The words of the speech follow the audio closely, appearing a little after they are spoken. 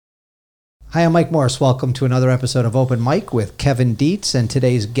Hi, I'm Mike Morris. Welcome to another episode of Open Mic with Kevin Dietz, and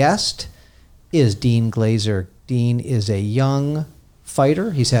today's guest is Dean Glazer. Dean is a young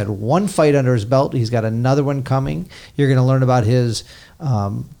fighter. He's had one fight under his belt. He's got another one coming. You're going to learn about his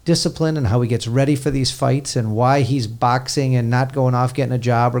discipline and how he gets ready for these fights and why he's boxing and not going off getting a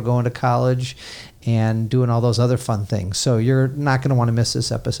job or going to college and doing all those other fun things. So you're not going to want to miss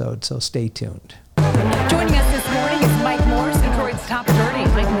this episode, so stay tuned. Joining us this morning is Mike Morris, Detroit's top attorney.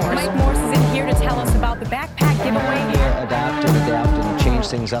 Mike Morris is in here to tell us about the backpack giveaway. Adapt and change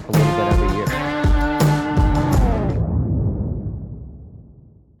things up a little bit every year.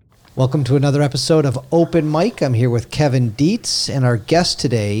 Welcome to another episode of Open Mic. I'm here with Kevin Dietz, and our guest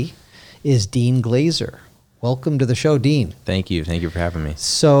today is Dean Glazer. Welcome to the show, Dean. Thank you. Thank you for having me.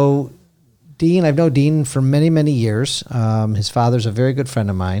 So, Dean, I've known Dean for many, many years. His father's a very good friend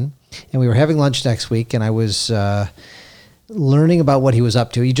of mine, and we were having lunch next week, and I was learning about what he was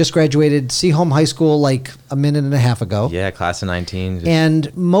up to. He just graduated Seaholm High School like a minute and a half ago. Yeah, class of 19.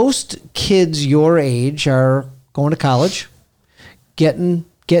 And most kids your age are going to college, getting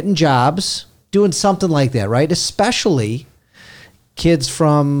jobs, doing something like that, right? Especially kids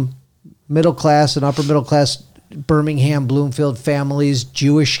from middle class and upper middle class Birmingham, Bloomfield families,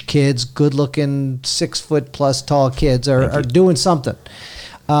 Jewish kids, good looking 6 foot plus tall kids are doing something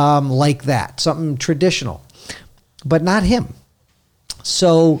like that, something traditional, but not him.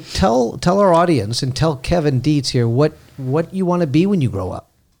 So tell our audience and tell Kevin Dietz here what you want to be when you grow up.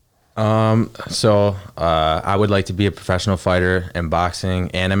 I would like to be a professional fighter in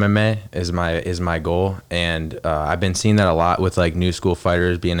boxing, and MMA is my goal. And I've been seeing that a lot with like new school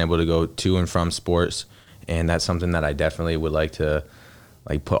fighters being able to go to and from sports, and that's something that I definitely would like to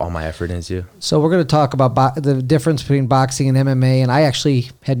like put all my effort into. So we're going to talk about the difference between boxing and MMA, and I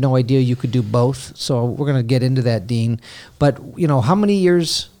actually had no idea you could do both. So we're going to get into that, Dean. But how many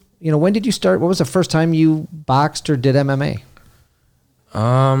years? When did you start? What was the first time you boxed or did MMA?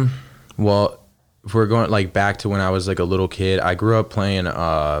 Well, if we're going like back to when I was like a little kid, I grew up playing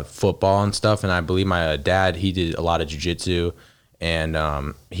football and stuff, and I believe my dad, he did a lot of jiu-jitsu,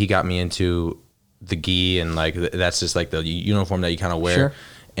 and he got me into the gi, and like that's just like the uniform that you kind of wear. Sure.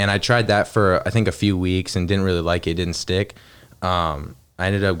 And I tried that for I think a few weeks and didn't really like it, didn't stick. I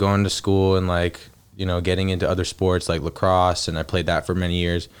ended up going to school and like getting into other sports like lacrosse, and I played that for many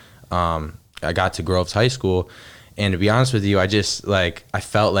years. I got to Groves High School, and to be honest with you, I just I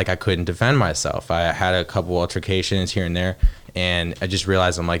felt like I couldn't defend myself. I had a couple altercations here and there, and I just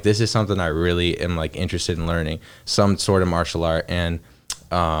realized I'm like, this is something I really am like interested in learning, some sort of martial art. And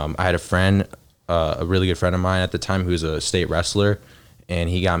I had a friend, a really good friend of mine at the time, who was a state wrestler, and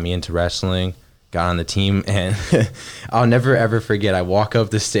he got me into wrestling, got on the team, and I'll never ever forget, I walk up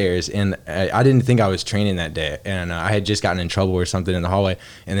the stairs, and I didn't think I was training that day, and I had just gotten in trouble or something in the hallway,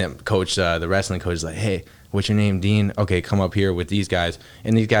 and then the wrestling coach is like, hey, what's your name, Dean? Okay, come up here with these guys.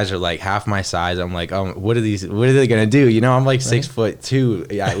 And these guys are like half my size. I'm like, what are they gonna do? I'm like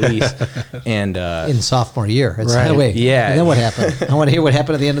 6'2" at least. And in sophomore year. Right. Wait, yeah. And then what happened? I want to hear what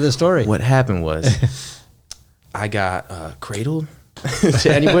happened at the end of the story. What happened was I got cradled.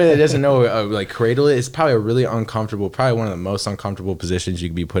 To anybody that doesn't know, cradle is probably a really uncomfortable, probably one of the most uncomfortable positions you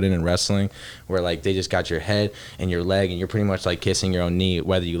could be put in wrestling, where like they just got your head and your leg, and you're pretty much like kissing your own knee,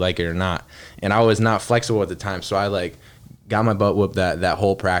 whether you like it or not. And I was not flexible at the time, so I got my butt whooped that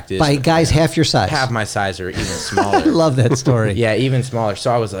whole practice By guys half your size. half my size or even smaller. I love that story. Yeah, even smaller.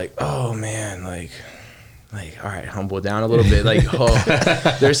 So I was like, oh man, like all right, humble down a little bit.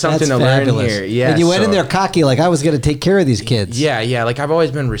 There's something to learn here. Yeah. And you went in there cocky, like I was going to take care of these kids. Yeah. Like I've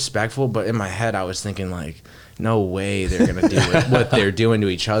always been respectful, but in my head I was thinking like, no way they're going to do what they're doing to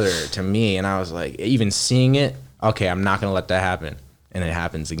each other to me. And I was like, even seeing it, okay, I'm not going to let that happen. And it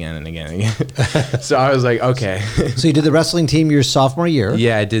happens again and again and again. So I was like, okay. So you did the wrestling team your sophomore year?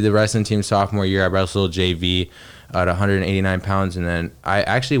 Yeah, I did the wrestling team sophomore year. I wrestled JV at 189 pounds, and then I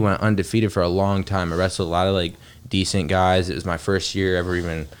actually went undefeated for a long time. I wrestled a lot of like decent guys. It was my first year ever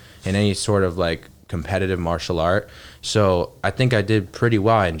even in any sort of like competitive martial art. So I think I did pretty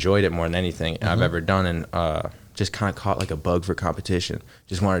well. I enjoyed it more than anything I've ever done, and just kind of caught like a bug for competition.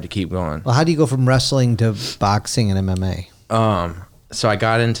 Just wanted to keep going. Well, how do you go from wrestling to boxing and MMA? So I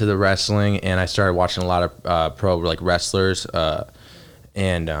got into the wrestling, and I started watching a lot of pro like wrestlers,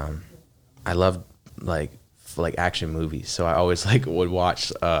 and I loved like action movies. So I always would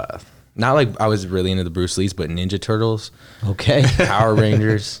watch not like I was really into the Bruce Lee's, but Ninja Turtles, okay, Power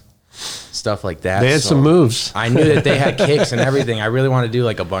Rangers, stuff like that. They had some moves. I knew that they had kicks and everything. I really wanted to do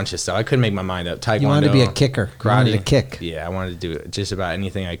like a bunch of stuff. I couldn't make my mind up. Taekwondo. You wanted to be a kicker. Karate. You wanted to kick. Yeah, I wanted to do just about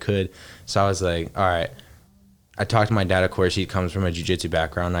anything I could. So I was like, all right, I talked to my dad, of course, he comes from a jiu-jitsu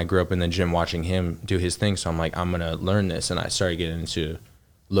background. I grew up in the gym watching him do his thing. So I'm like, I'm going to learn this. And I started getting into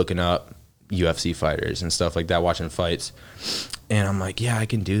looking up UFC fighters and stuff like that, watching fights. And I'm like, yeah, I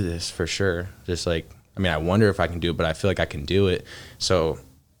can do this for sure. Just like, I mean, I wonder if I can do it, but I feel like I can do it. So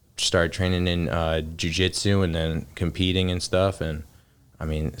started training in jiu-jitsu and then competing and stuff. And I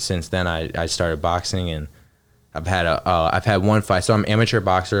mean, since then I started boxing, and I've had one fight. So I'm an amateur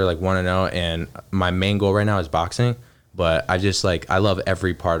boxer, like 1-0, and my main goal right now is boxing. But I just I love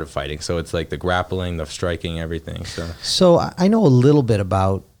every part of fighting. So it's like the grappling, the striking, everything. So I know a little bit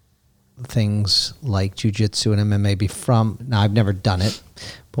about things like jiu-jitsu and MMA now I've never done it,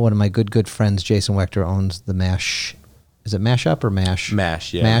 but one of my good friends, Jason Wechter, owns the MASH. Is it Mash Up or MASH?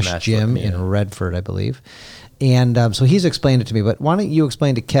 MASH, yeah. MASH Gym in Redford, I believe. And so he's explained it to me, but why don't you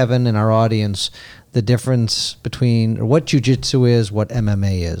explain to Kevin and our audience the difference between, or what jiu-jitsu is, what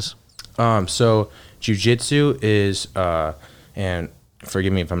MMA is? So jiu-jitsu is, and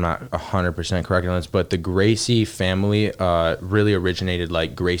forgive me if I'm not 100% correct on this, but the Gracie family really originated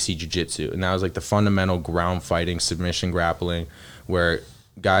like Gracie Jiu-Jitsu. And that was like the fundamental ground fighting, submission grappling, where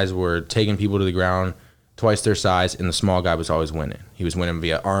guys were taking people to the ground twice their size, and the small guy was always winning. He was winning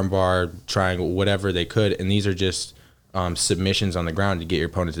via armbar, triangle, whatever they could. And these are just submissions on the ground to get your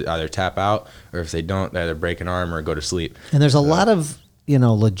opponent to either tap out, or if they don't, they either break an arm or go to sleep. And there's a lot of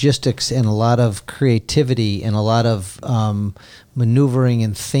logistics and a lot of creativity and a lot of maneuvering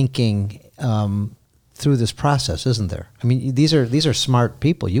and thinking through this process, isn't there? I mean, these are smart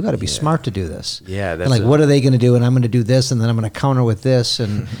people. You got to be smart to do this. Yeah, that's and like, what are they going to do? And I'm going to do this, and then I'm going to counter with this.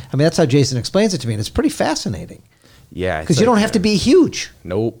 And I mean, that's how Jason explains it to me, and it's pretty fascinating. Yeah, because you don't have to be huge.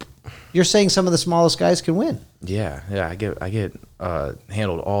 Nope. You're saying some of the smallest guys can win. Yeah. I get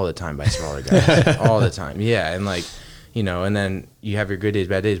handled all the time by smaller guys, all the time. Yeah, and like, and then you have your good days,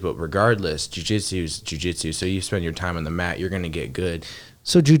 bad days, but regardless, jiu-jitsu is jiu-jitsu. So you spend your time on the mat, you're going to get good.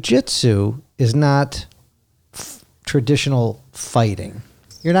 So jiu-jitsu is not traditional fighting.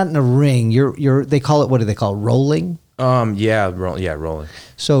 You're not in a ring. They call it, what do they call it? Rolling? Rolling.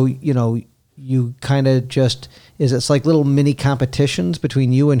 So, you kind of it's like little mini competitions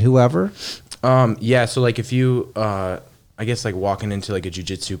between you and whoever? Yeah, so like if you, I guess like walking into like a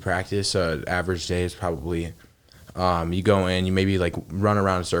jiu-jitsu practice, average day is probably, you go in, you maybe like run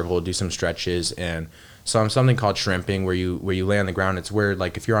around a circle, do some stretches, and something called shrimping, where you lay on the ground. It's where,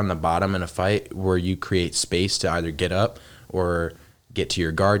 like, if you're on the bottom in a fight, where you create space to either get up or get to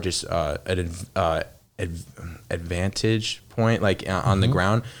your guard, just advantage point, like on the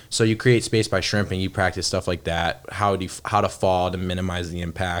ground. So you create space by shrimping. You practice stuff like that, how to fall to minimize the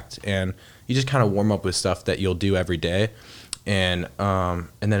impact, and you just kind of warm up with stuff that you'll do every day. And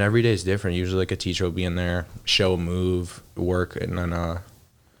then every day is different. Usually like a teacher will be in there, show a move, work, and then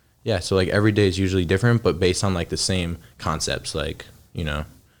so like every day is usually different, but based on like the same concepts, like,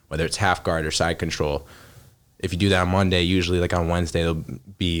 whether it's half guard or side control. If you do that on Monday, usually like on Wednesday they'll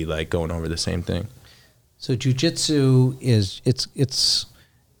be like going over the same thing. So jiu-jitsu is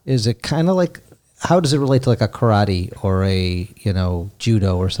it kind of like, how does it relate to like a karate or a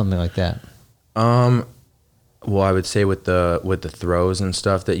judo or something like that? Well, I would say with the throws and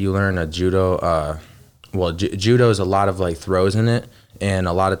stuff that you learn, judo is a lot of like throws in it, and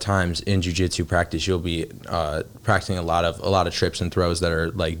a lot of times in jiu-jitsu practice you'll be practicing a lot of trips and throws that are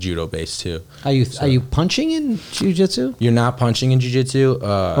like judo based too. Are you punching in jiu-jitsu? You're not punching in jiu-jitsu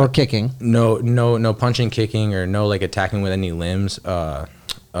or kicking. No punching, kicking, or no like attacking with any limbs.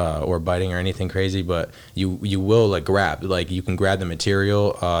 Or biting or anything crazy, but you will like grab, like you can grab the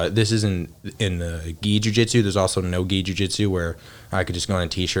material. This is in the gi jiu-jitsu. There's also no gi jiu-jitsu, where I could just go in a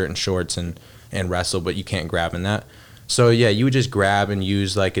t-shirt and shorts and wrestle, but you can't grab in that. So yeah, you would just grab and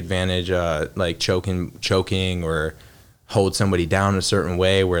use like advantage, like choking or hold somebody down a certain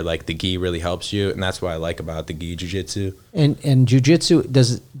way, where like the gi really helps you, and that's what I like about the gi jiu-jitsu. And jiu-jitsu,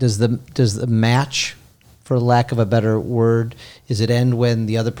 does the match, for lack of a better word, is it end when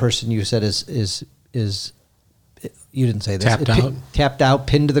the other person, you said, is you didn't say this, tapped out,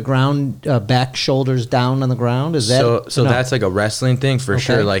 pinned to the ground, back, shoulders down on the ground? Is that so? No. That's like a wrestling thing for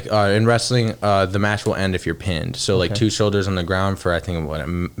sure. Like in wrestling, the match will end if you're pinned. So like two shoulders on the ground for, I think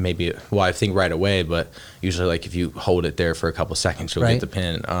I think right away, but usually like if you hold it there for a couple seconds, you'll get the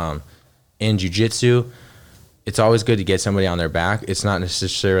pin. In jiu-jitsu, it's always good to get somebody on their back. It's not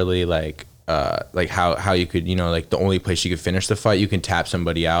necessarily like how you could, like the only place you could finish the fight, you can tap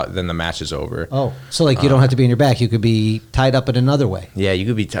somebody out, then the match is over. Oh, so like you don't have to be on your back. You could be tied up in another way. Yeah, you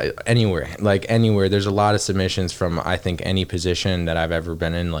could be tied anywhere. Like anywhere. There's a lot of submissions from, I think, any position that I've ever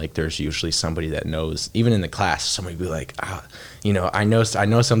been in. Like there's usually somebody that knows, even in the class, somebody be like, I know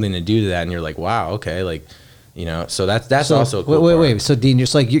something to do to that. And you're like, wow, okay. Like You know, so that's also a cool wait, part. wait. So Dean, you're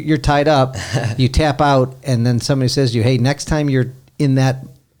just like you're tied up, you tap out, and then somebody says to you, "Hey, next time you're in that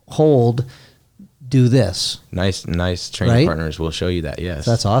hold, do this." Nice training Right? partners will show you that. Yes,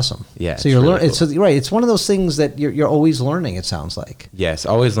 That's awesome. Yeah, So it's you're really learning. cool. So right, it's one of those things that you're always learning. It sounds like. Yes,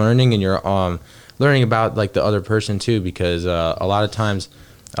 always learning, and you're learning about like the other person too, because a lot of times,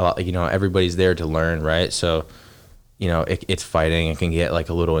 everybody's there to learn, right? So, it's fighting. It can get like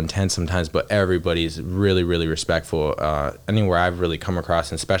a little intense sometimes, but everybody's really, really respectful. Anywhere I've really come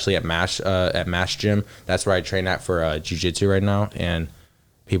across, and especially at Mash Gym, that's where I train at for jiu-jitsu right now, and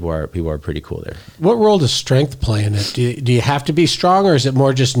people are pretty cool there. What role does strength play in it? Do you have to be strong, or is it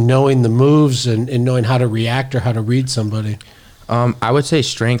more just knowing the moves and knowing how to react or how to read somebody? I would say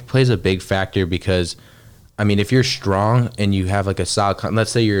strength plays a big factor because, if you're strong and you have like a solid,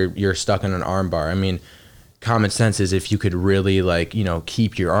 let's say you're stuck in an arm bar. Common sense is if you could really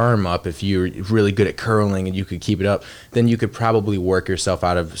keep your arm up, if you're really good at curling and you could keep it up, then you could probably work yourself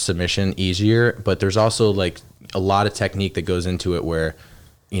out of submission easier. But there's also like a lot of technique that goes into it where,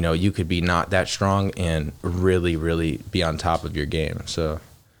 you could be not that strong and really, really be on top of your game. So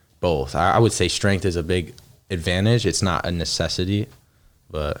both. I would say strength is a big advantage. It's not a necessity,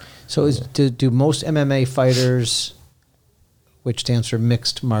 but. So do most MMA fighters, which stands for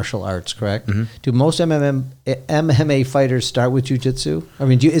mixed martial arts, correct? Mm-hmm. Do most MMA fighters start with jiu-jitsu?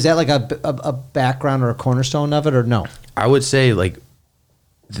 Is that like a background or a cornerstone of it, or no? I would say like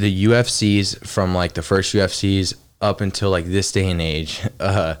the UFCs from like the first UFCs up until like this day and age,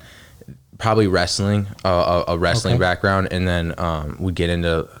 probably wrestling, a wrestling background, and then we get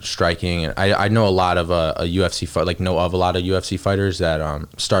into striking. And I know a lot of a UFC a lot of UFC fighters that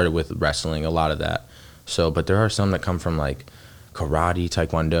started with wrestling, a lot of that. So, but there are some that come from like karate,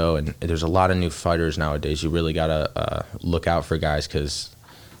 taekwondo, and there's a lot of new fighters nowadays. You really gotta look out for guys because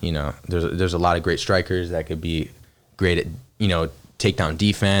there's a lot of great strikers that could be great at takedown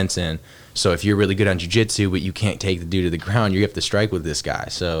defense, and so if you're really good on jiu-jitsu but you can't take the dude to the ground, you have to strike with this guy.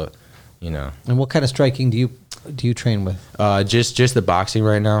 So And what kind of striking do you train with? just the boxing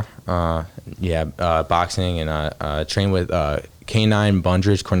right now. Boxing, and I train with K9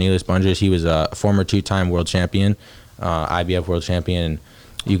 Bundrich, Cornelius Bundrich. He was a former 2-time world champion, IBF world champion.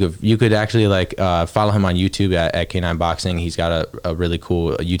 You could actually follow him on YouTube at K9 Boxing. He's got a really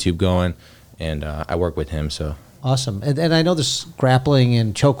cool YouTube going, and I work with him. So Awesome. And I know there's grappling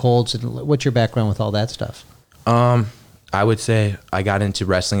and chokeholds. And what's your background with all that stuff? I would say I got into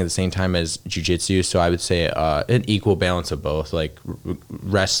wrestling at the same time as jiu-jitsu, so I would say an equal balance of both, like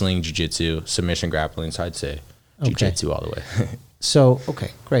wrestling, jiu-jitsu, submission, grappling. So I'd say jiu-jitsu all the way. So,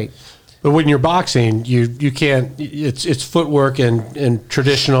 okay, great. But when you're boxing, you can't. It's footwork and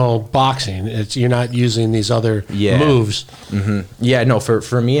traditional boxing. You're not using these other moves. Mm-hmm. Yeah, no.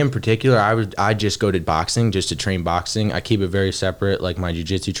 For me in particular, I just go to boxing just to train boxing. I keep it very separate. Like my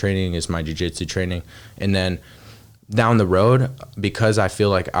jiu-jitsu training is my jiu-jitsu training, and then down the road, because I feel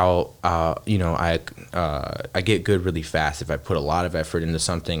like I get good really fast. If I put a lot of effort into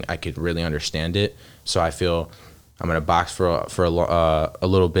something, I could really understand it. So I feel I'm gonna box for a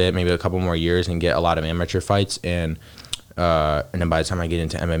little bit, maybe a couple more years, and get a lot of amateur fights. And then by the time I get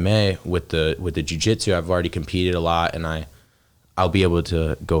into MMA with the jiu-jitsu, I've already competed a lot, and I'll be able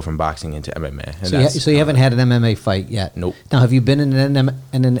to go from boxing into MMA. And So you haven't had an MMA fight yet? Nope. Now, have you been in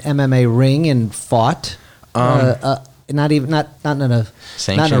an MMA ring and fought? Not in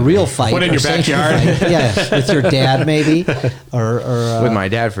a real fight. What, in or your sanctioned backyard? fight. Yeah, with your dad maybe, or with my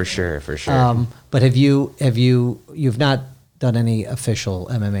dad for sure. But you've not done any official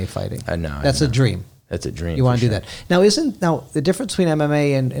MMA fighting? No, that's a dream. That's a dream. You want to do that now? The difference between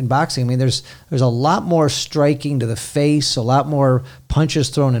MMA and boxing? I mean, there's a lot more striking to the face, a lot more punches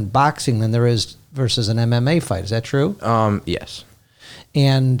thrown in boxing than there is versus an MMA fight. Is that true? Yes.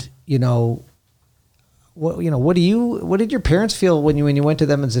 And what did your parents feel when you went to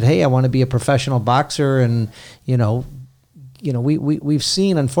them and said, "Hey, I want to be a professional boxer"? And we've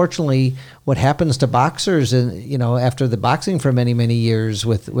seen, unfortunately, what happens to boxers, and after the boxing for many, many years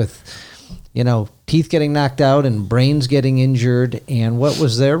with teeth getting knocked out and brains getting injured. And what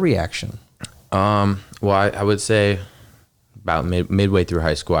was their reaction? Well, I would say about midway through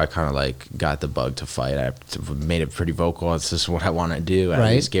high school, I kind of got the bug to fight. I made it pretty vocal. It's just what I want to do.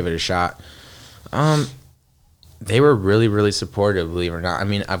 I just give it a shot. They were really, really supportive, believe it or not. I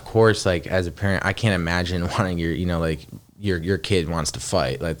mean, of course, as a parent, I can't imagine wanting your kid wants to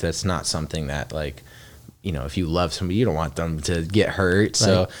fight. Like, that's not something that if you love somebody, you don't want them to get hurt.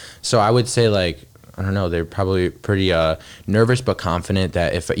 Right. So I would say I don't know, they're probably pretty nervous but confident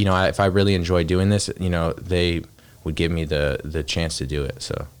that if I really enjoy doing this, they would give me the chance to do it.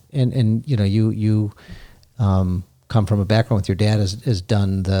 So and you come from a background with your dad has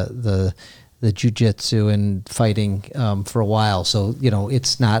done the jujitsu and fighting for a while. So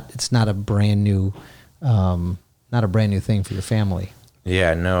it's not a brand new thing for your family.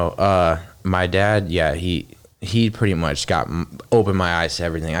 Yeah, no. My dad, he pretty much opened my eyes to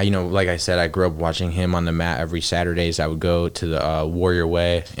everything. Like I said, I grew up watching him on the mat every Saturdays. I would go to the Warrior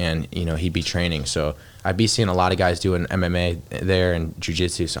Way, and he'd be training. So I'd be seeing a lot of guys doing MMA there and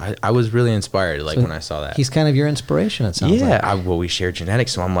jiu-jitsu. So I was really inspired, when I saw that. He's kind of your inspiration, it sounds like. Yeah, we share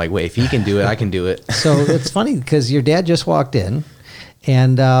genetics, so I'm like, wait, if he can do it, I can do it. So it's funny because your dad just walked in,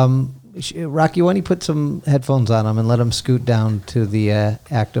 and Rocky, why don't you put some headphones on him and let him scoot down to the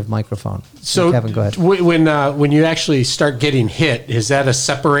active microphone? So Kevin, go ahead. When you actually start getting hit, is that a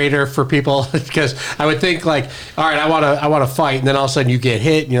separator for people? Because I would think all right, I want to fight, and then all of a sudden you get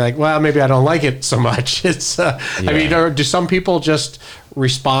hit, and you're like, well, maybe I don't like it so much. It's I mean, do some people just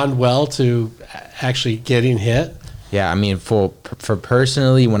respond well to actually getting hit? Yeah, I mean, for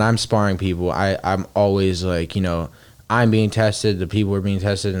personally, when I'm sparring people, I'm always like, I'm being tested, the people are being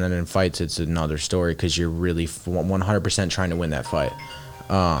tested, and then in fights, it's another story because you're really 100% trying to win that fight.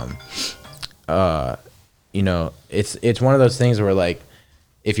 It's one of those things where,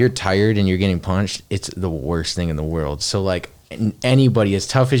 if you're tired and you're getting punched, it's the worst thing in the world. So, anybody, as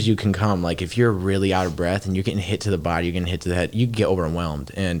tough as you can come, if you're really out of breath and you're getting hit to the body, you're getting hit to the head, you get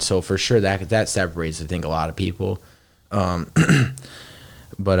overwhelmed. And so, for sure, that separates, I think, a lot of people. But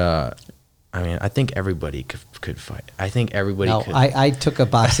I mean, I think everybody could fight. I think everybody could. I took a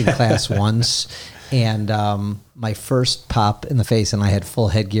boxing class once, and my first pop in the face, and I had full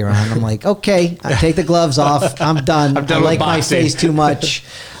headgear on. I'm like, okay, I take the gloves off. I'm done. I like my face too much.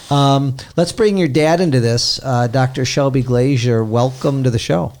 Let's bring your dad into this. Dr. Shelby Glazier, welcome to the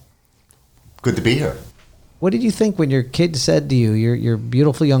show. Good to be here. What did you think when your kid said to you, your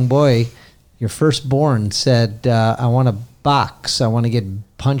beautiful young boy, your firstborn, said, I want to box. I want to get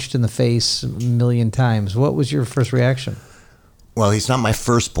punched in the face a million times. What was your first reaction? Well, he's not my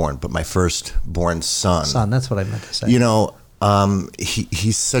firstborn, but my firstborn son. Son, that's what I meant to say.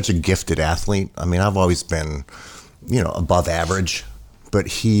 He's such a gifted athlete. I mean, I've always been, above average, but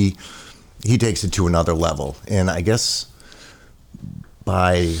he takes it to another level. And I guess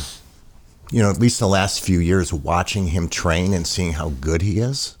by, at least the last few years, watching him train and seeing how good he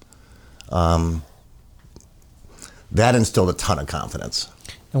is, that instilled a ton of confidence.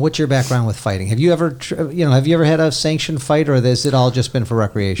 And what's your background with fighting? Have you ever, had a sanctioned fight, or has it all just been for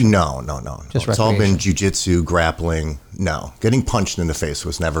recreation? No. Just it's all been jiu-jitsu, grappling. No, getting punched in the face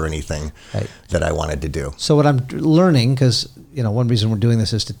was never anything that I wanted to do. So what I'm learning, because one reason we're doing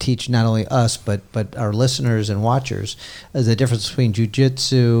this is to teach not only us but our listeners and watchers, is the difference between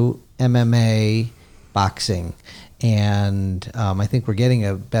jiu-jitsu, MMA, boxing, and I think we're getting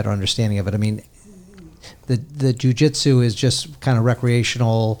a better understanding of it. I mean, the jiu-jitsu is just kind of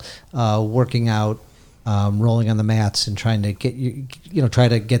recreational, working out, rolling on the mats, and trying to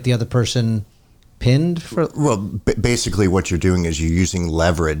get the other person pinned. Basically, what you're doing is you're using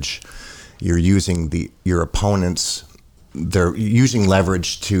leverage. You're using your opponent's. They're using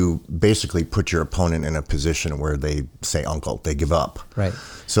leverage to basically put your opponent in a position where they say uncle, they give up. Right.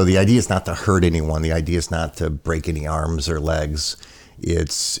 So the idea is not to hurt anyone. The idea is not to break any arms or legs.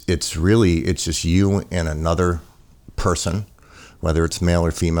 It's just you and another person, whether it's male or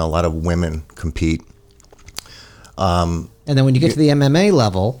female. A lot of women compete. And then when you get to the MMA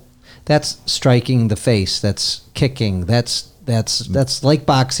level, that's striking the face, that's kicking, that's like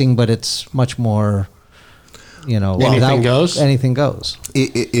boxing, but it's much more, anything goes. Anything goes.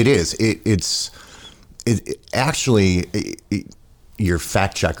 It is. It's actually, your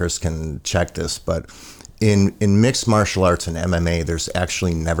fact checkers can check this, but in mixed martial arts and MMA, there's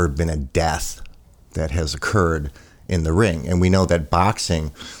actually never been a death that has occurred in the ring. And we know that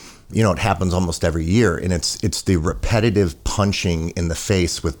boxing, it happens almost every year. And it's the repetitive punching in the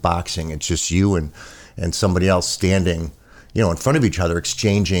face with boxing. It's just you and somebody else standing, in front of each other,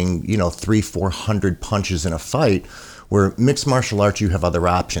 exchanging, 300-400 punches in a fight. Where mixed martial arts, you have other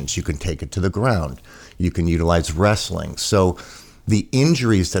options. You can take it to the ground. You can utilize wrestling. So the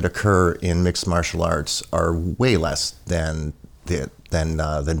injuries that occur in mixed martial arts are way less than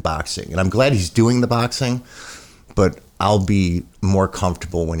boxing. And I'm glad he's doing the boxing, but I'll be more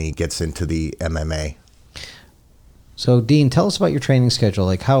comfortable when he gets into the MMA. So, Dean, tell us about your training schedule.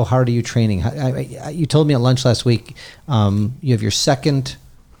 Like, how hard are you training? You told me at lunch last week you have your second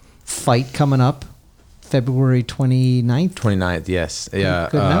fight coming up, February 29th? 29th, yes. Yeah.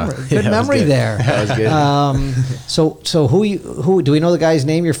 Good memory. Good memory there. That was good. So who do we know the guy's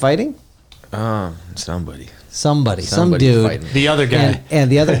name you're fighting? Somebody. Some dude. Fighting. The other guy.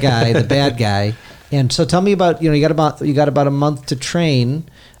 And the other guy, the bad guy, And so tell me about, you got about a month to train.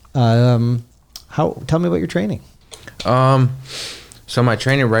 Tell me about your training. So my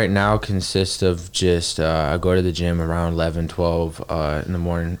training right now consists of just I go to the gym around 11, 12 in the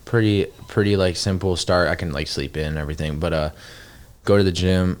morning. Pretty like simple start. I can like sleep in and everything, but go to the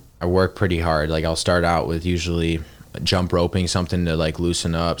gym. I work pretty hard. Like I'll start out with usually jump roping, something to like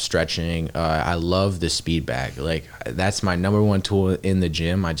loosen up, stretching. I love the speed bag. Like that's my number one tool in the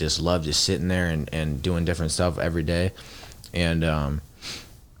gym. I just love just sitting there and doing different stuff every day. And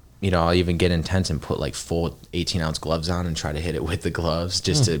I'll even get intense and put like full 18-ounce gloves on and try to hit it with the gloves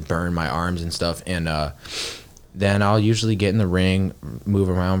just to burn my arms and stuff. And then I'll usually get in the ring, move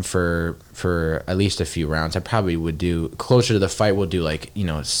around for at least a few rounds. I probably would do, closer to the fight, we'll do like,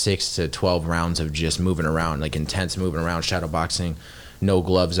 6 to 12 rounds of just moving around, like intense moving around, shadow boxing, no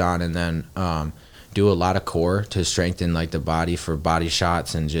gloves on, and then do a lot of core to strengthen like the body for body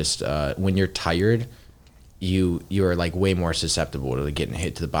shots. And just when you're tired, you're like way more susceptible to like getting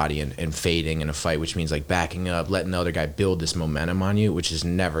hit to the body and fading in a fight, which means like backing up, letting the other guy build this momentum on you, which is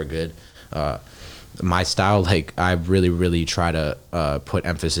never good. My style, like I really try to put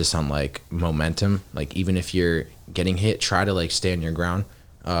emphasis on like momentum. Like even if you're getting hit, try to like stand your ground.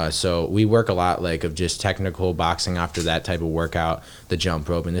 So we work a lot like of just technical boxing after that type of workout, the jump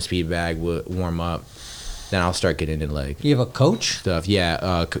rope and the speed bag will warm up. Then I'll start getting into like You have a coach? stuff.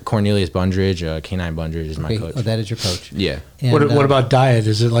 Yeah, Cornelius Bundridge, K9 Bundridge is my coach. Oh, that is your coach. Yeah. And, What about diet?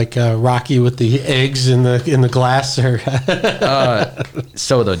 Is it like Rocky with the eggs in the glass, or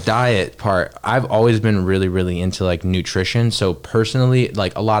So the diet part, I've always been really into like nutrition. So personally,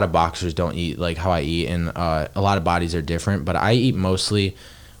 like a lot of boxers don't eat like how I eat, and a lot of bodies are different. But I eat mostly,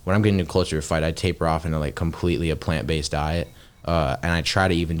 when I'm getting closer to a fight, I taper off into like completely a plant-based diet. And I try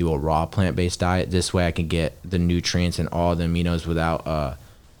to even do a raw plant-based diet. This way I can get the nutrients and all the aminos without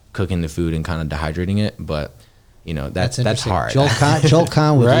cooking the food and kind of dehydrating it. But that's interesting. hard. Joel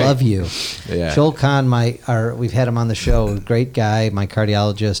Kahn would Right. love you. Yeah. Joel Kahn, we've had him on the show. Great guy, my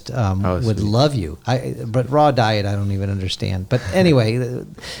cardiologist, would sweet. love you. But raw diet, I don't even understand. But anyway,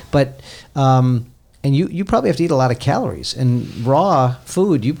 and you probably have to eat a lot of calories. And raw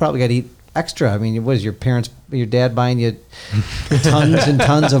food, you probably got to eat extra. I mean, what is your dad buying you tons and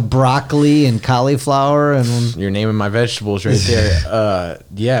tons of broccoli and cauliflower and You're naming my vegetables right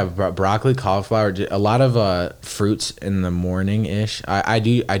there. Broccoli, cauliflower, a lot of fruits in the morning-ish. I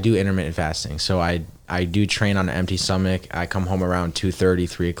do intermittent fasting, so I do train on an empty stomach. I come home around 2:30,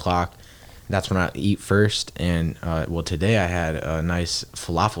 3 o'clock. That's when I eat first. And today I had a nice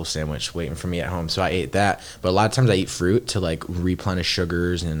falafel sandwich waiting for me at home, so I ate that. But a lot of times I eat fruit to like replenish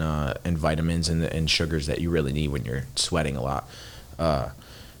sugars and vitamins and sugars that you really need when you're sweating a lot.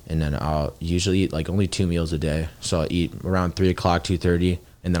 And then I'll usually eat like only 2 meals a day. So I'll eat around 3 o'clock, 2:30,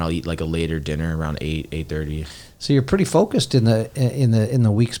 and then I'll eat like a later dinner around 8:30. So you're pretty focused in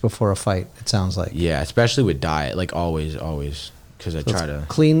the weeks before a fight, it sounds like. Yeah, especially with diet, like always, because I try to.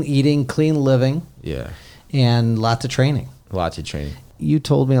 Clean eating, clean living, Yeah, and lots of training. lots of training. You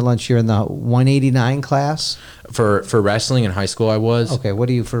told me at lunch you're in the 189 class. For wrestling in high school, I was Okay, what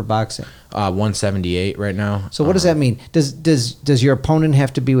are you for boxing? 178 right now. So what does that mean? Does your opponent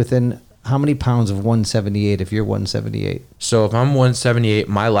have to be within how many pounds of 178 if you're 178? So if I'm 178,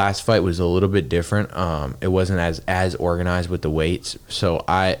 my last fight was a little bit different. It wasn't as organized with the weights. So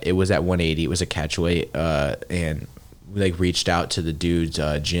it was at 180. It was a catch weight, and we like reached out to the dude's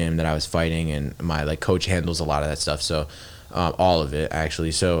gym that I was fighting, and my like coach handles a lot of that stuff. So all of it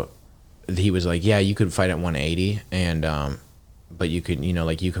actually. So he was like, yeah, you could fight at 180, and but you could,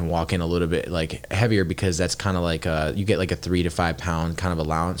 you can walk in a little bit like heavier, because that's kind of like you get like a 3 to 5 pound kind of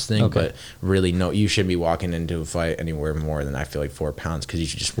allowance thing. Okay. But really, no, you shouldn't be walking into a fight anywhere more than I feel like 4 pounds, because you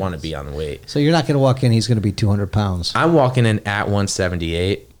should just want to be on the weight. So you're not going to walk in, he's going to be 200 pounds. I'm walking in at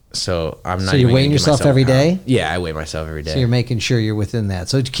 178, so I'm not. So you're even weighing gonna give yourself myself every a pound. day? Yeah, I weigh myself every day. So you're making sure you're within that.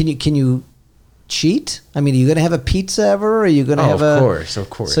 So can you cheat? I mean, are you going to have a pizza ever? Or are you going to have of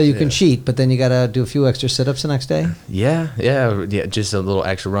course. So you can yeah. cheat, but then you got to do a few extra sit-ups the next day? Yeah, just a little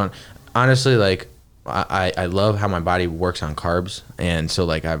extra run. Honestly, like I love how my body works on carbs, and so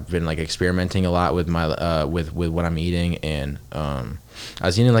like I've been like experimenting a lot with my with what I'm eating, and I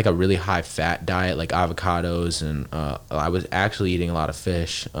was eating like a really high fat diet, like avocados, and I was actually eating a lot of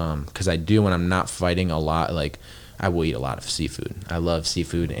fish, because I do, when I'm not fighting a lot, like I will eat a lot of seafood. I love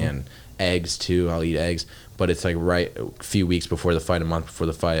seafood, and eggs too. I'll eat eggs, but it's like right a few weeks before the fight, a month before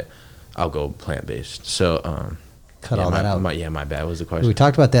the fight, I'll go plant-based. So Cut all that out. my bad. What was the question? We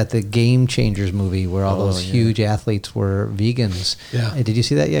talked about that, the Game Changers movie, where all those yeah. huge athletes were vegans. Yeah. Did you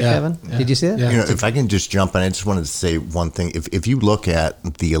see that yet, Yeah. Kevin? Yeah. Did you see that? Yeah. If I can just jump in, I just wanted to say one thing. If you look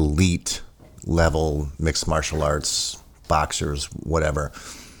at the elite level mixed martial arts boxers, whatever.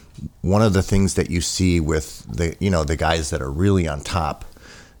 One of the things that you see with the guys that are really on top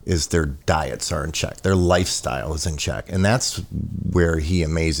is their diets are in check, their lifestyle is in check, and that's where he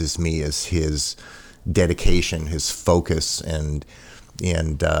amazes me, is his dedication, his focus, and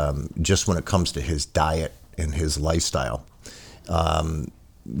just when it comes to his diet and his lifestyle. A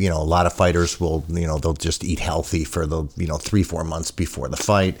lot of fighters will, they'll just eat healthy for the 3-4 months before the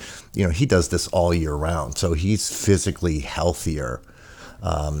fight. He does this all year round, so he's physically healthier.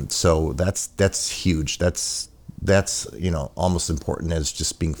 So that's huge. That's almost important as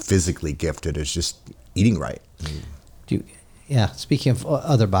just being physically gifted, is just eating right. Speaking of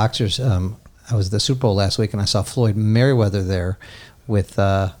other boxers, I was at the Super Bowl last week and I saw Floyd Mayweather there with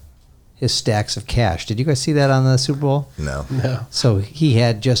his stacks of cash. Did you guys see that on the Super Bowl? No. So he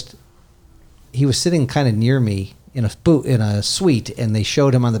was sitting kind of near me in a suite, and they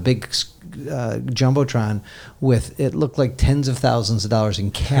showed him on the big jumbotron with, it looked like tens of thousands of dollars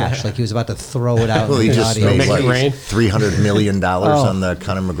in cash, like he was about to throw it out. Well, in he the just audience. made $300 million on the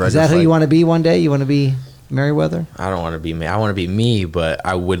Conor McGregor Is that fight. who you want to be one day? You want to be Merriweather? I don't want to be me. I want to be me, but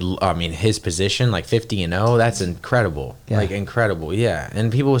his position, like 50-0, that's incredible. Yeah. Like incredible, yeah.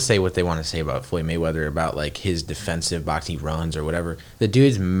 And people will say what they want to say about Floyd Mayweather, about like his defensive boxing runs or whatever. The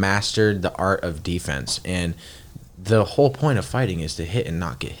dude's mastered the art of defense, and the whole point of fighting is to hit and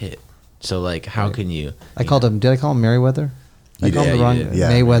not get hit. So like, how can you? Did I call him Merriweather? I called him the wrong. you did.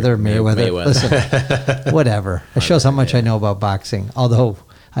 Yeah. Mayweather. Mayweather. Listen, whatever. It shows how much I know about boxing. Although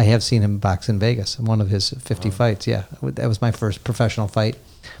I have seen him box in Vegas in one of his 50 fights. Yeah, that was my first professional fight.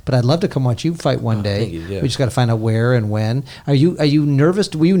 But I'd love to come watch you fight one day. thank you, yeah. We just got to find out where and when. Are you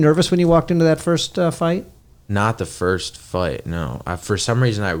nervous? Were you nervous when you walked into that first fight? Not the first fight, no. For some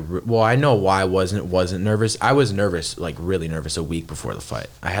reason, I know why I wasn't nervous. I was nervous, like really nervous, a week before the fight.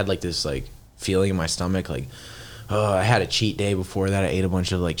 I had like this like feeling in my stomach, like, I had a cheat day before that. I ate a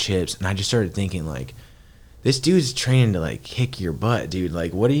bunch of like chips, and I just started thinking like, this dude's training to like kick your butt, dude.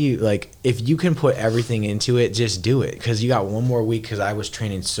 Like, what do you like? If you can put everything into it, just do it. Because you got one more week. Because I was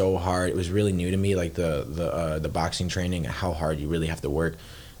training so hard. It was really new to me, like the boxing training, how hard you really have to work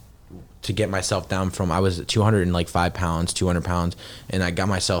to get myself down from, I was at 205 pounds, 200 pounds, and I got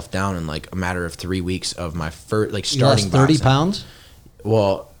myself down in like a matter of 3 weeks of my first, like starting You lost 30 boxing. pounds?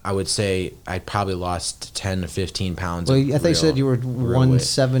 Well, I would say I probably lost 10 to 15 pounds. Well, of I think you said you were real weight.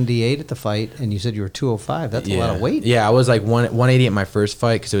 178 at the fight, and you said you were 205. That's a lot of weight. Yeah, I was like 180 at my first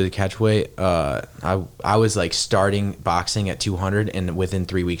fight because it was a catch weight. I was like starting boxing at 200, and within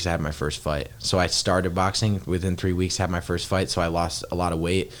 3 weeks I had my first fight. So I started boxing within 3 weeks, had my first fight. So I lost a lot of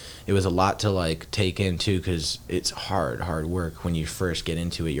weight. It was a lot to like take in too, because it's hard work when you first get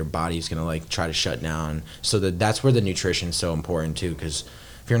into it. Your body's gonna like try to shut down. So that's where the nutrition's so important too, because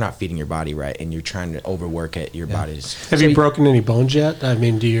if you're not feeding your body right and you're trying to overwork it, your body's. Have you broken any bones yet? I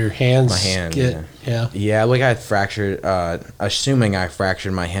mean, do your hands My hand, yeah. Like I fractured. Assuming I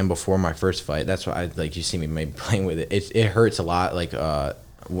fractured my hand before my first fight. That's why you see me maybe playing with it. It hurts a lot. Like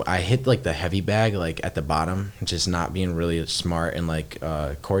I hit like the heavy bag like at the bottom, just not being really smart and like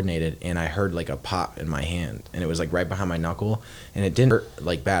coordinated, and I heard like a pop in my hand, and it was like right behind my knuckle, and it didn't hurt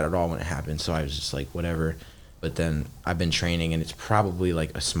like bad at all when it happened. So I was just like whatever. But then I've been training, and it's probably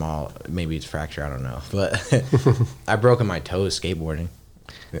like a small, maybe it's fracture, I don't know. But I've broken my toes skateboarding.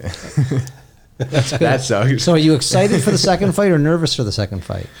 That sucks. So are you excited for the second fight or nervous for the second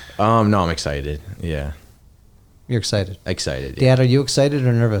fight? No, I'm excited. Yeah, You're excited. excited. Yeah. Dad, are you excited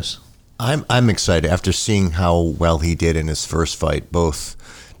or nervous? I'm excited after seeing how well he did in his first fight, both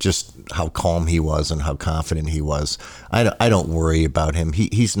just how calm he was and how confident he was. I don't worry about him.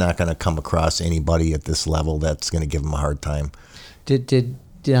 He's not going to come across anybody at this level that's going to give him a hard time. Did they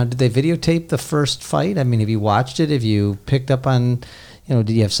videotape the first fight? I mean, have you watched it? Have you picked up on,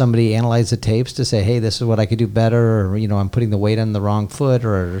 did you have somebody analyze the tapes to say, hey, this is what I could do better, or, I'm putting the weight on the wrong foot,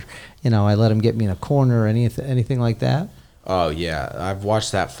 or, I let him get me in a corner, or anything like that? Oh yeah, I've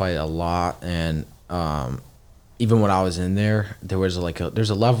watched that fight a lot, and even when I was in there, there's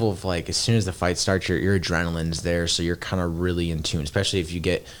a level of like, as soon as the fight starts, your adrenaline's there, so you're kind of really in tune. Especially if you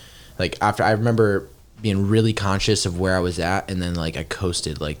get like after, I remember being really conscious of where I was at, and then like I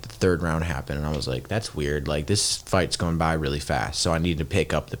coasted, like the third round happened, and I was like, that's weird. Like this fight's going by really fast, so I need to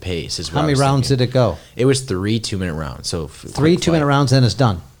pick up the pace. Is what How many rounds did it go? It was 3 2-minute rounds. So 3 2-minute rounds, and it's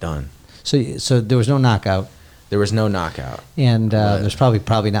done. Done. So there was no knockout. There was no knockout. And there's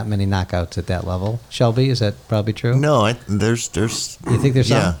probably not many knockouts at that level. Shelby, is that probably true? No, there's. You think there's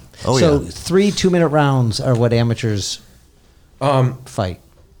yeah. some? Oh so yeah. 3 2-minute rounds are what amateurs fight.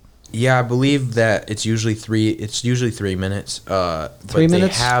 Yeah, I believe that it's usually 3 minutes. 3 but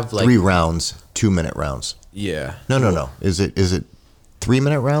minutes? They have like 3 rounds, 2-minute rounds. Yeah. No. Is it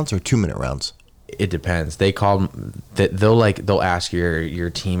 3-minute rounds or 2-minute rounds? It depends. They call that they'll ask your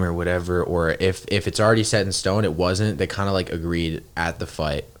team or whatever, or if it's already set in stone, it wasn't. They kind of like agreed at the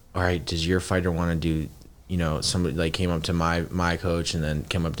fight. All right, does your fighter want to do? You know, somebody like came up to my coach and then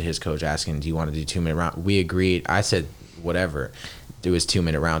came up to his coach asking, "Do you want to do 2-minute round?" We agreed. I said whatever. It was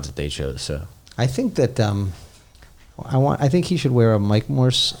 2-minute rounds that they chose. So I think that I think he should wear a Mike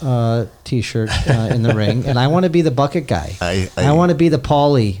Morse T-shirt in the ring, and I want to be the bucket guy. I want to be the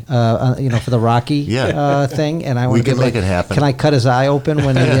Paulie, for the Rocky thing, and I want We to can make it happen. Can I cut his eye open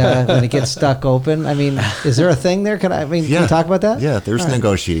when he gets stuck open? I mean, is there a thing there? Can you talk about that? Yeah, there's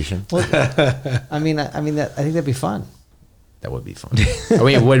negotiation. Well, I think that'd be fun. that would be fun. I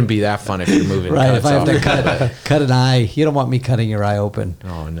mean, it wouldn't be that fun if you're moving. Right, cuts if I have off. to cut an eye, you don't want me cutting your eye open.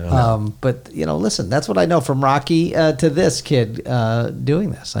 Oh no. But listen, that's what I know from Rocky to this kid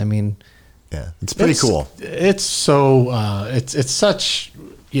doing this. I mean, Yeah, it's pretty cool. It's so it's such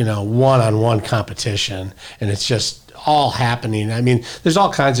one-on-one competition, and it's just all happening. I mean, there's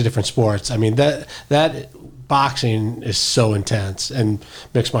all kinds of different sports. I mean that boxing is so intense, and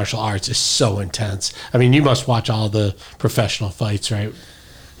mixed martial arts is so intense. I mean, you must watch all the professional fights, right?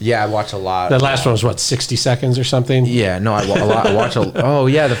 Yeah, I watch a lot. The last one was what, 60 seconds or something? Yeah, no, I watch the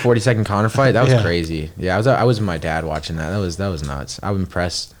 40-second Conor fight. That was Yeah. crazy. Yeah, I was with my dad watching that. That was nuts. I was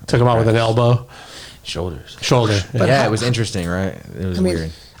impressed. Took him out with an elbow, Shoulders. shoulder. But yeah, it was interesting, right? It was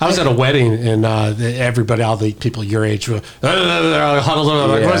weird. I was at a wedding, and everybody, all the people your age, were they're all huddled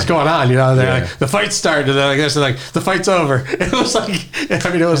over, like, Yeah. what's going on? They're Yeah. like, the fight started, and then I guess they're like, the fight's over. It was like,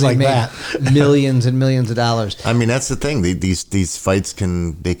 it was like made that. millions and millions of dollars. I mean, that's the thing. These fights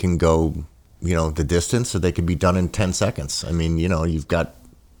can go, the distance, or they can be done in 10 seconds. I mean, you've got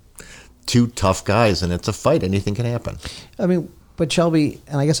two tough guys, and it's a fight. Anything can happen. I mean, but Shelby,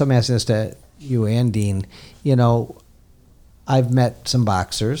 and I guess I'm asking this to you and Dean, I've met some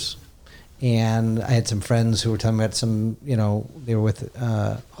boxers, and I had some friends who were telling me about some, they were with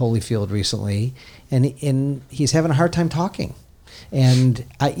Holyfield recently, and he's having a hard time talking. And,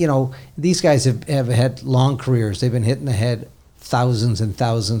 these guys have had long careers. They've been hit in the head thousands and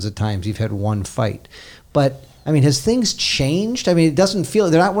thousands of times. You've had one fight. But, I mean, has things changed? I mean, it doesn't feel,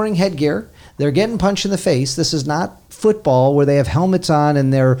 they're not wearing headgear. They're getting punched in the face. This is not football where they have helmets on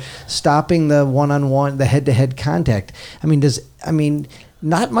and they're stopping the one-on-one, the head-to-head contact. I mean,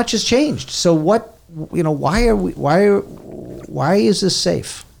 not much has changed. So what, why is this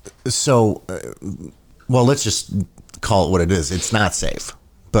safe? So, well, let's just call it what it is. It's not safe.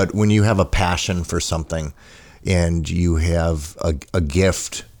 But when you have a passion for something and you have a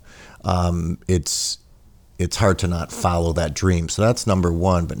gift, it's hard to not follow that dream. So that's number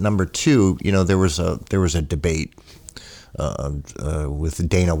one. But number two, there was a debate with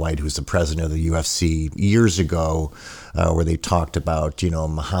Dana White, who's the president of the UFC, years ago, where they talked about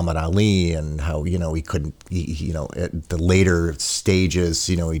Muhammad Ali and how he couldn't, at the later stages,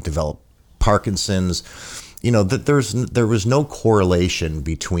 he developed Parkinson's. That there was no correlation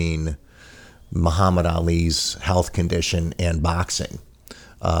between Muhammad Ali's health condition and boxing.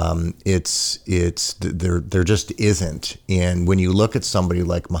 There just isn't. And when you look at somebody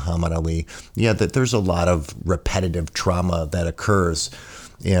like Muhammad Ali, that there's a lot of repetitive trauma that occurs,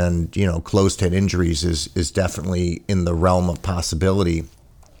 and closed head injuries is definitely in the realm of possibility.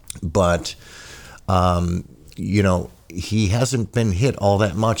 But he hasn't been hit all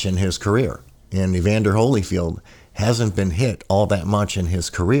that much in his career, and Evander Holyfield hasn't been hit all that much in his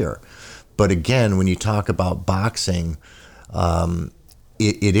career. But again, when you talk about boxing,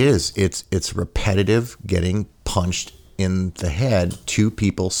 it's repetitive, getting punched in the head, two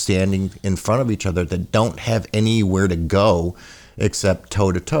people standing in front of each other that don't have anywhere to go except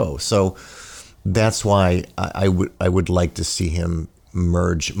toe to toe. So that's why I would like to see him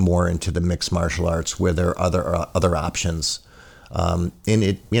merge more into the mixed martial arts, where there are other options. And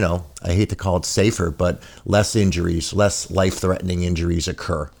it, I hate to call it safer, but less injuries, less life-threatening injuries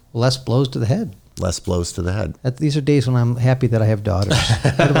occur. Less blows to the head. Less blows to the head. These are days when I'm happy that I have daughters.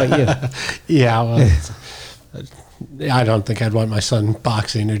 What about you? Yeah, well, I don't think I'd want my son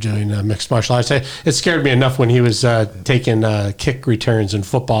boxing or doing mixed martial arts. It scared me enough when he was taking kick returns in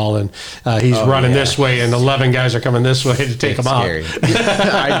football, and he's running this way, and 11 guys are coming this way to take him out.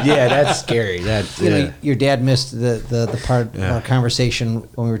 Yeah, that's scary. Your dad missed the part of our conversation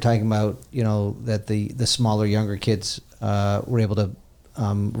when we were talking about that the smaller, younger kids were able to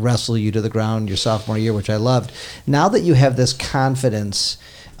wrestle you to the ground your sophomore year, which I loved. Now that you have this confidence,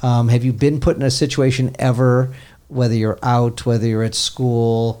 have you been put in a situation ever whether you're out, whether you're at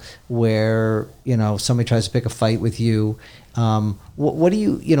school, where somebody tries to pick a fight with you. What do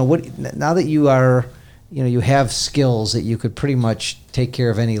you now that you are, you have skills that you could pretty much take care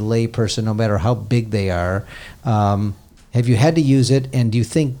of any lay person, no matter how big they are. Have you had to use it, and do you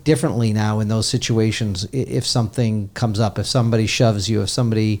think differently now in those situations if something comes up, if somebody shoves you, if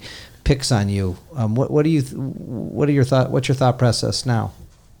somebody picks on you? What's your thought process now?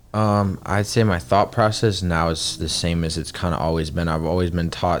 I'd say my thought process now is the same as it's kind of always been. I've always been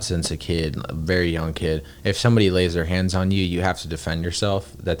taught since a kid, a very young kid, if somebody lays their hands on you, you have to defend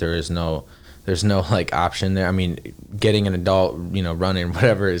yourself, that there's no like option there. I mean, getting an adult, running,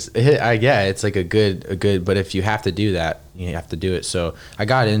 whatever it's like a good, but if you have to do that, you have to do it. So I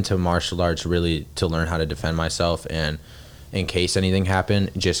got into martial arts really to learn how to defend myself, and in case anything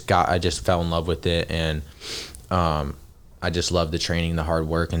happened, I just fell in love with it, and I just love the training, the hard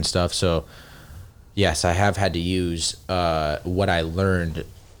work and stuff. So yes, I have had to use what I learned.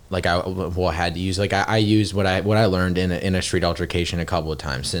 I used what I learned in a street altercation a couple of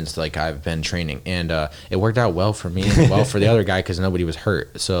times since I've been training, and it worked out well for me and well for the other guy because nobody was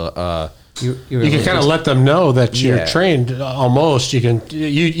hurt. So you can kind of let them know that you're trained almost. You can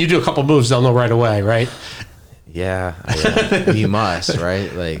you do a couple moves, they'll know right away, right? Yeah, you must,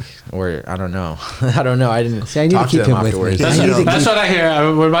 right? Or I don't know. I didn't See, I need talk to keep to them him with me. afterwards. That's what I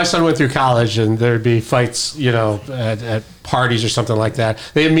hear. When my son went through college and there'd be fights, at parties or something like that,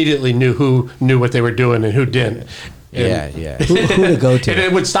 they immediately knew who knew what they were doing and who didn't. Yeah. Who to go to? And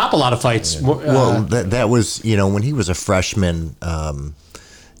it would stop a lot of fights. Well, that was when he was a freshman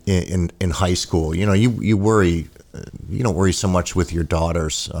in high school. You worry. You don't worry so much with your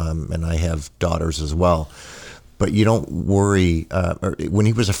daughters, and I have daughters as well. But you don't worry. When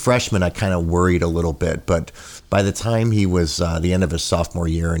he was a freshman, I kind of worried a little bit. But by the time he was the end of his sophomore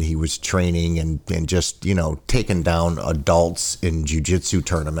year and he was training and just, taking down adults in jiu-jitsu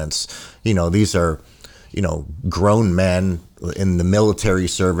tournaments, these are, grown men in the military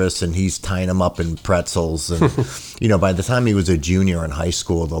service, and he's tying them up in pretzels. And, by the time he was a junior in high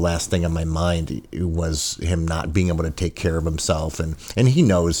school, the last thing on my mind was him not being able to take care of himself. And he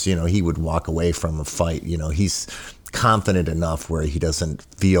knows, he would walk away from a fight. He's confident enough where he doesn't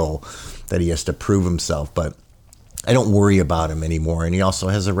feel that he has to prove himself. But I don't worry about him anymore. And he also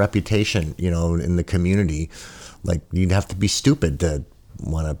has a reputation, in the community. You'd have to be stupid to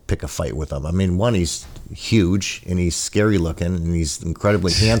want to pick a fight with him. I mean, one, he's huge and he's scary looking and he's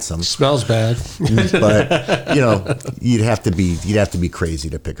incredibly handsome. Smells bad. But you'd have to be crazy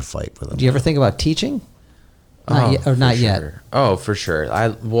to pick a fight with him. Do you ever think about teaching? Not yet? Oh, for sure.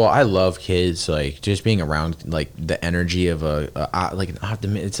 I love kids, just being around the energy of an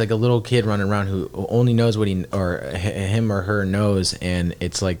optimist. It's like a little kid running around who only knows what him or her knows, and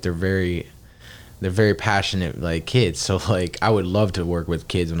it's they're very passionate kids. So I would love to work with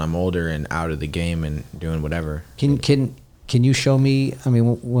kids when I'm older and out of the game and doing whatever. Can you show me? I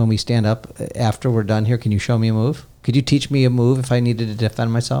mean, when we stand up after we're done here, can you show me a move? Could you teach me a move if I needed to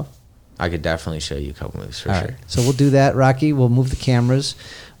defend myself? I could definitely show you a couple moves for All sure. right. So we'll do that, Rocky. We'll move the cameras,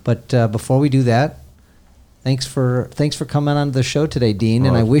 but before we do that, thanks for coming on the show today, Dean.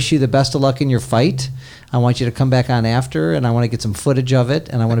 And I wish you the best of luck in your fight. I want you to come back on after, and I want to get some footage of it,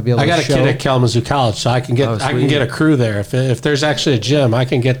 and I want to be able to show. I got a kid at Kalamazoo College, so I can get a crew there. If there's actually a gym, I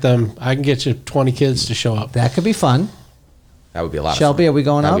can get you 20 kids to show up. That could be fun. That would be a lot Shelby, of fun. are we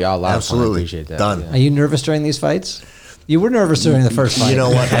going That'd out? be a lot Absolutely. of fun. I appreciate that. Done. Are you nervous during these fights? You were nervous during the first fight. You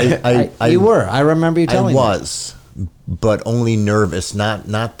know what? You were. I remember you telling me. I was, but only nervous. Not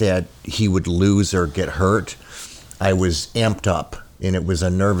that he would lose or get hurt. I was amped up, and it was a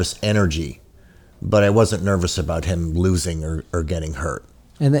nervous energy. But I wasn't nervous about him losing or getting hurt.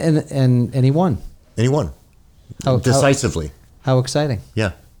 And he won. And he won. How Decisively. How exciting.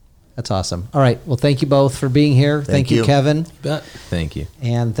 Yeah. That's awesome. All right. Well, thank you both for being here. Thank you, you. Kevin. Thank you.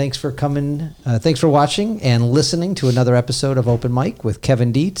 And thanks for coming. Thanks for watching and listening to another episode of Open Mic with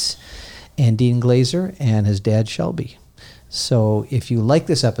Kevin Dietz and Dean Glazer and his dad, Shelby. So if you like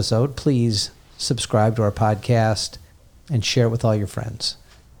this episode, please subscribe to our podcast and share it with all your friends.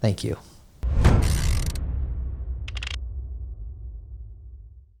 Thank you.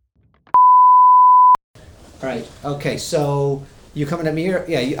 All right. Okay. So you coming at me here?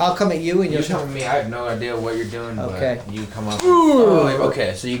 Yeah. I'll come at you, and You you'll tell me. I have no idea what you're doing. Okay. But you come up.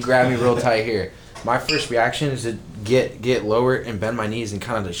 Okay. So you grab me real tight here. My first reaction is to get lower and bend my knees and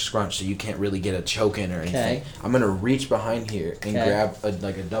kind of just scrunch, so you can't really get a choke in or anything. Okay. I'm gonna reach behind here and Okay. grab a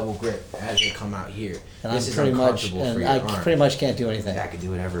double grip as you come out here. And This I'm is pretty much, uncomfortable for and your I arm. pretty much can't do anything. I can do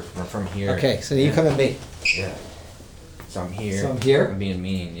whatever from here. Okay. So you come at me. Yeah. So I'm here. So I'm here? I'm being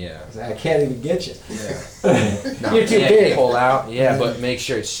mean, yeah. I can't even get you. No, You're too yeah, big. Pull out, yeah, but make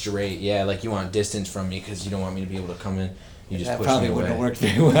sure it's straight. Yeah, like you want distance from me because you don't want me to be able to come in. You just That push probably me away. wouldn't have worked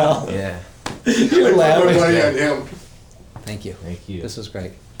very well. Yeah. You're laughing. Everybody on him. Thank you. Thank you. This was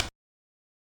great.